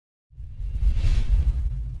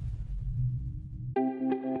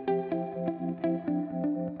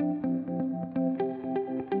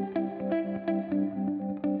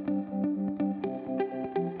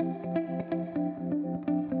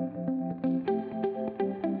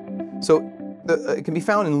So it can be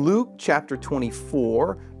found in Luke chapter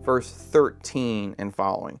 24, verse 13 and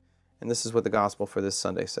following. And this is what the gospel for this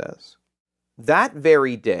Sunday says. That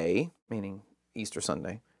very day, meaning Easter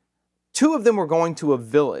Sunday, two of them were going to a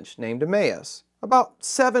village named Emmaus, about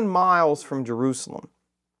 7 miles from Jerusalem,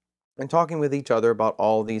 and talking with each other about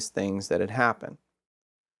all these things that had happened.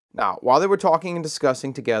 Now, while they were talking and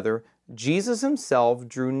discussing together, Jesus himself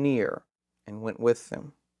drew near and went with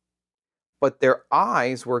them. But their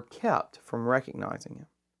eyes were kept from recognizing him.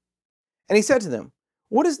 And he said to them,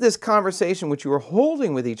 "What is this conversation which you are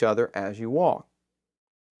holding with each other as you walk?"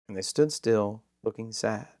 And they stood still, looking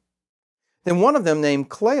sad. Then one of them, named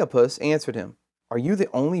Cleopas, answered him, "Are you the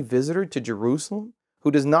only visitor to Jerusalem who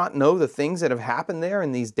does not know the things that have happened there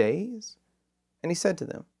in these days?" And he said to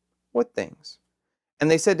them, "What things?" And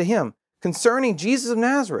they said to him, "Concerning Jesus of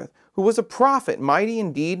Nazareth, who was a prophet, mighty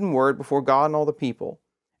in deed and word before God and all the people,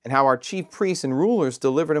 and how our chief priests and rulers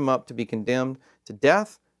delivered him up to be condemned to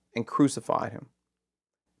death and crucified him.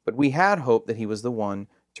 But we had hoped that he was the one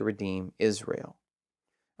to redeem Israel."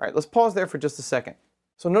 All right, let's pause there for just a second.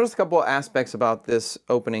 So notice a couple of aspects about this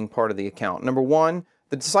opening part of the account. Number one,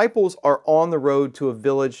 the disciples are on the road to a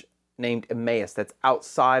village named Emmaus that's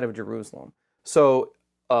outside of Jerusalem. So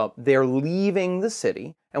they're leaving the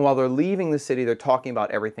city, and while they're leaving the city, they're talking about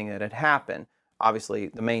everything that had happened. Obviously,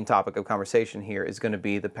 the main topic of conversation here is going to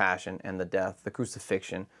be the passion and the death, the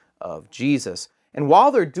crucifixion of Jesus. And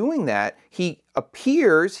while they're doing that, he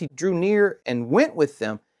appears, he drew near and went with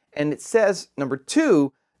them. And it says, number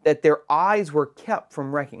two, that their eyes were kept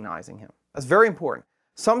from recognizing him. That's very important.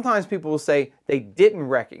 Sometimes people will say they didn't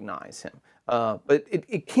recognize him. But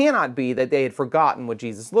it cannot be that they had forgotten what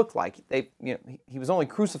Jesus looked like. He was only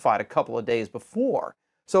crucified a couple of days before.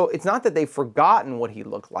 So it's not that they've forgotten what he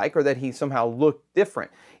looked like or that he somehow looked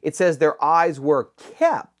different. It says their eyes were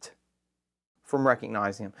kept from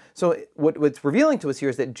recognizing him. So what's revealing to us here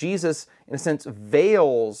is that Jesus, in a sense,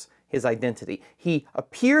 veils his identity. He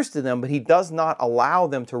appears to them, but he does not allow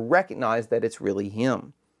them to recognize that it's really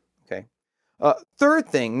him. Okay. Third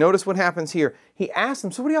thing, notice what happens here. He asks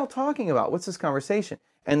them, "So what are y'all talking about? What's this conversation?"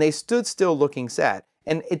 And they stood still looking sad.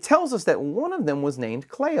 And it tells us that one of them was named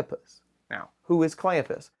Cleopas. Now, who is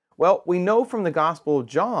Cleopas? Well, we know from the Gospel of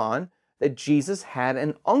John that Jesus had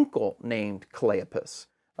an uncle named Cleopas.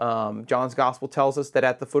 John's Gospel tells us that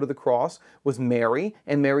at the foot of the cross was Mary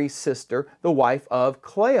and Mary's sister, the wife of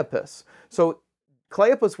Cleopas. So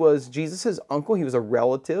Cleopas was Jesus' uncle. He was a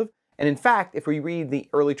relative. And in fact, if we read the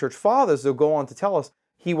early church fathers, they'll go on to tell us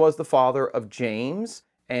he was the father of James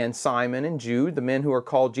and Simon and Jude, the men who are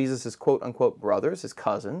called Jesus' quote-unquote brothers, his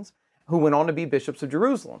cousins, who went on to be bishops of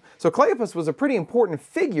Jerusalem. So Cleopas was a pretty important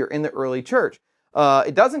figure in the early church.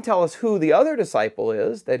 It doesn't tell us who the other disciple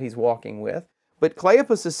is that he's walking with, but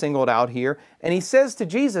Cleopas is singled out here, and he says to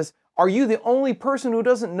Jesus, "Are you the only person who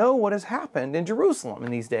doesn't know what has happened in Jerusalem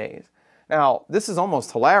in these days?" Now, this is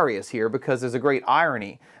almost hilarious here because there's a great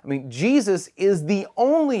irony. I mean, Jesus is the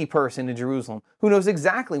only person in Jerusalem who knows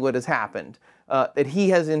exactly what has happened, that he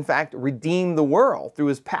has in fact redeemed the world through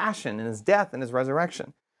his passion and his death and his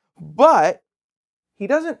resurrection. But he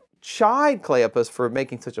doesn't chide Cleopas for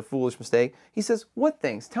making such a foolish mistake. He says, "What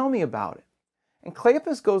things? Tell me about it." And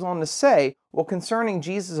Cleopas goes on to say, well, concerning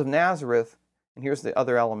Jesus of Nazareth, and here's the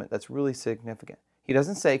other element that's really significant. He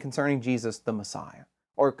doesn't say concerning Jesus the Messiah,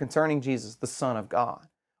 or concerning Jesus the Son of God,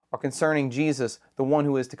 or concerning Jesus the one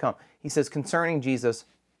who is to come. He says concerning Jesus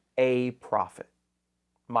a prophet,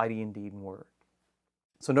 mighty in deed and word.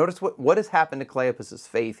 So notice what has happened to Cleopas'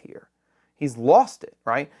 faith here. He's lost it,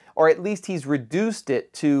 right? Or at least he's reduced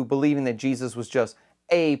it to believing that Jesus was just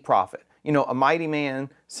a prophet. You know, a mighty man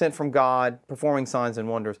sent from God, performing signs and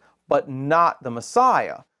wonders, but not the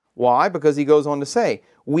Messiah. Why? Because he goes on to say,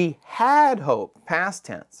 we had hope, past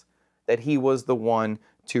tense, that he was the one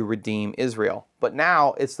to redeem Israel. But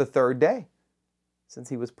now it's the third day since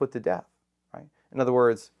he was put to death, right? In other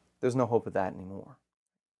words, there's no hope of that anymore.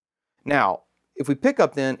 Now, if we pick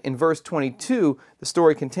up then in verse 22, the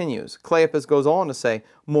story continues. Cleopas goes on to say,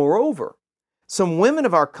 "Moreover, some women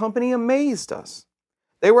of our company amazed us.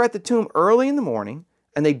 They were at the tomb early in the morning,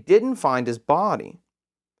 and they didn't find his body.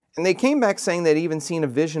 And they came back saying they'd even seen a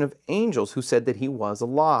vision of angels who said that he was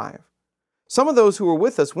alive. Some of those who were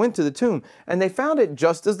with us went to the tomb, and they found it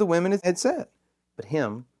just as the women had said, but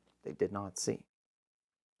him they did not see."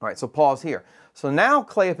 All right, so pause here. So now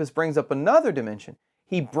Cleopas brings up another dimension.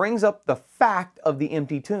 He brings up the fact of the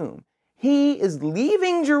empty tomb. He is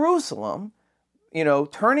leaving Jerusalem,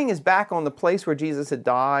 turning his back on the place where Jesus had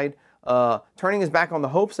died, turning his back on the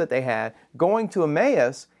hopes that they had, going to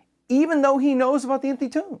Emmaus, even though he knows about the empty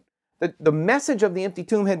tomb. The message of the empty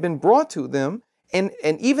tomb had been brought to them, And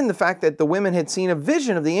even the fact that the women had seen a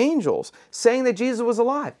vision of the angels saying that Jesus was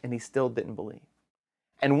alive, and he still didn't believe.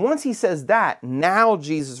 And once he says that, now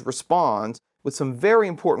Jesus responds with some very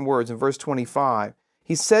important words in verse 25.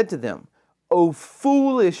 He said to them, "O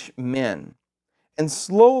foolish men, and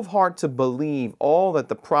slow of heart to believe all that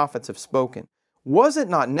the prophets have spoken. Was it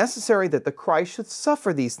not necessary that the Christ should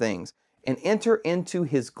suffer these things and enter into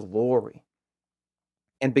his glory?"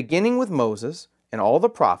 And beginning with Moses and all the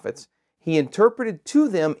prophets, he interpreted to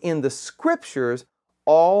them in the scriptures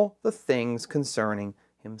all the things concerning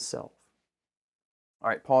himself. All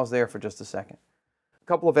right, pause there for just a second. A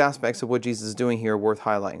couple of aspects of what Jesus is doing here are worth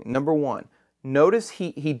highlighting. Number one, notice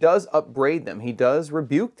he does upbraid them. He does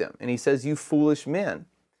rebuke them. And he says, "You foolish men,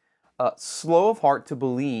 slow of heart to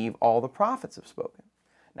believe all the prophets have spoken."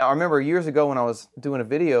 Now, I remember years ago when I was doing a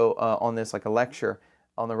video on this, like a lecture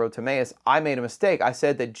on the road to Emmaus, I made a mistake. I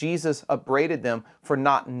said that Jesus upbraided them for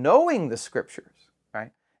not knowing the scriptures,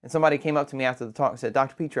 right? And somebody came up to me after the talk and said,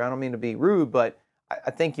 "Dr. Pitre, I don't mean to be rude, but I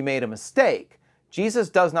think you made a mistake. Jesus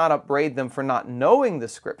does not upbraid them for not knowing the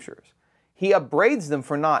scriptures. He upbraids them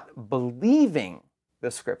for not believing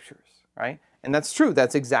the scriptures," right? And that's true.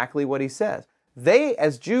 That's exactly what he says. They,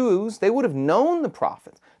 as Jews, they would have known the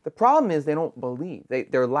prophets. The problem is they don't believe.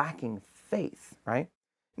 They're lacking faith, right?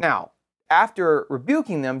 Now, after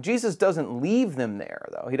rebuking them, Jesus doesn't leave them there,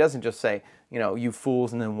 though. He doesn't just say, "You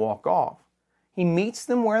fools," and then walk off. He meets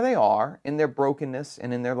them where they are in their brokenness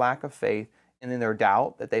and in their lack of faith and in their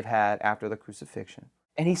doubt that they've had after the crucifixion.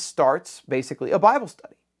 And he starts basically a Bible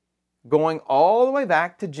study, going all the way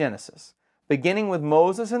back to Genesis. Beginning with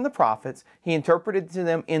Moses and the prophets, he interpreted to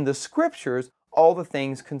them in the scriptures all the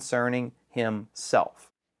things concerning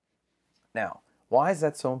himself. Now, why is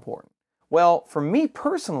that so important? Well, for me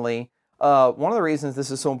personally, one of the reasons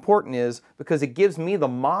this is so important is because it gives me the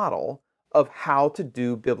model of how to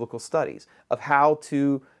do biblical studies, of how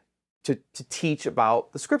to teach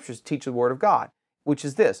about the scriptures, teach the Word of God, which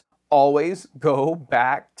is this: always go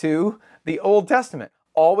back to the Old Testament.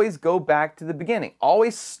 Always go back to the beginning.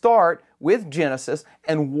 Always start with Genesis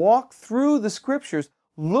and walk through the scriptures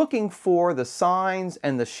looking for the signs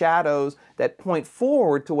and the shadows that point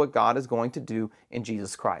forward to what God is going to do in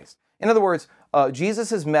Jesus Christ. In other words,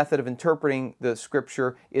 Jesus' method of interpreting the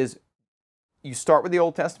scripture is you start with the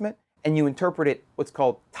Old Testament and you interpret it what's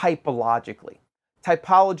called typologically.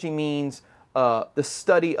 Typology means the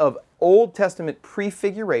study of Old Testament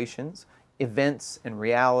prefigurations, events and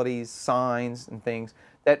realities, signs and things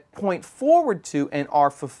that point forward to and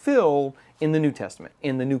are fulfilled in the New Testament,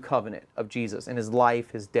 in the new covenant of Jesus and his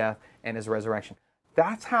life, his death, and his resurrection.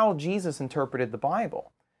 That's how Jesus interpreted the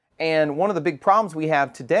Bible. And one of the big problems we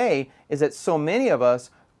have today is that so many of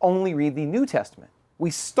us only read the New Testament.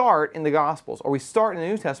 We start in the Gospels or we start in the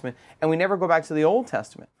New Testament and we never go back to the Old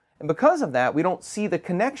Testament. And because of that, we don't see the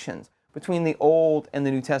connections between the Old and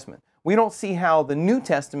the New Testament. We don't see how the New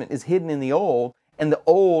Testament is hidden in the Old and the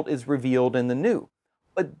Old is revealed in the New.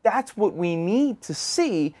 But that's what we need to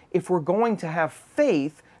see if we're going to have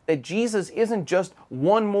faith that Jesus isn't just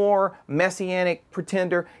one more messianic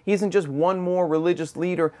pretender. He isn't just one more religious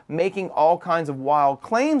leader making all kinds of wild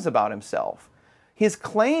claims about himself. His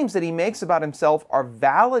claims that he makes about himself are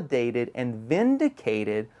validated and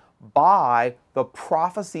vindicated by the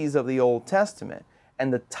prophecies of the Old Testament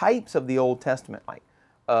and the types of the Old Testament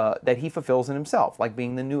that he fulfills in himself, like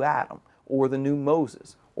being the new Adam or the new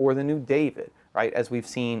Moses or the new David, right, as we've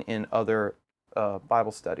seen in other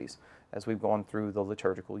Bible studies as we've gone through the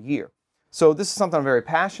liturgical year. So this is something I'm very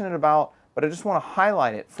passionate about, but I just want to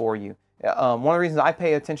highlight it for you. One of the reasons I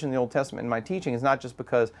pay attention to the Old Testament in my teaching is not just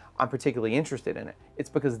because I'm particularly interested in it. It's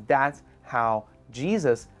because that's how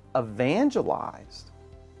Jesus evangelized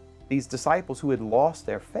these disciples who had lost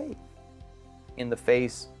their faith in the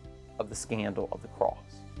face of the scandal of the cross.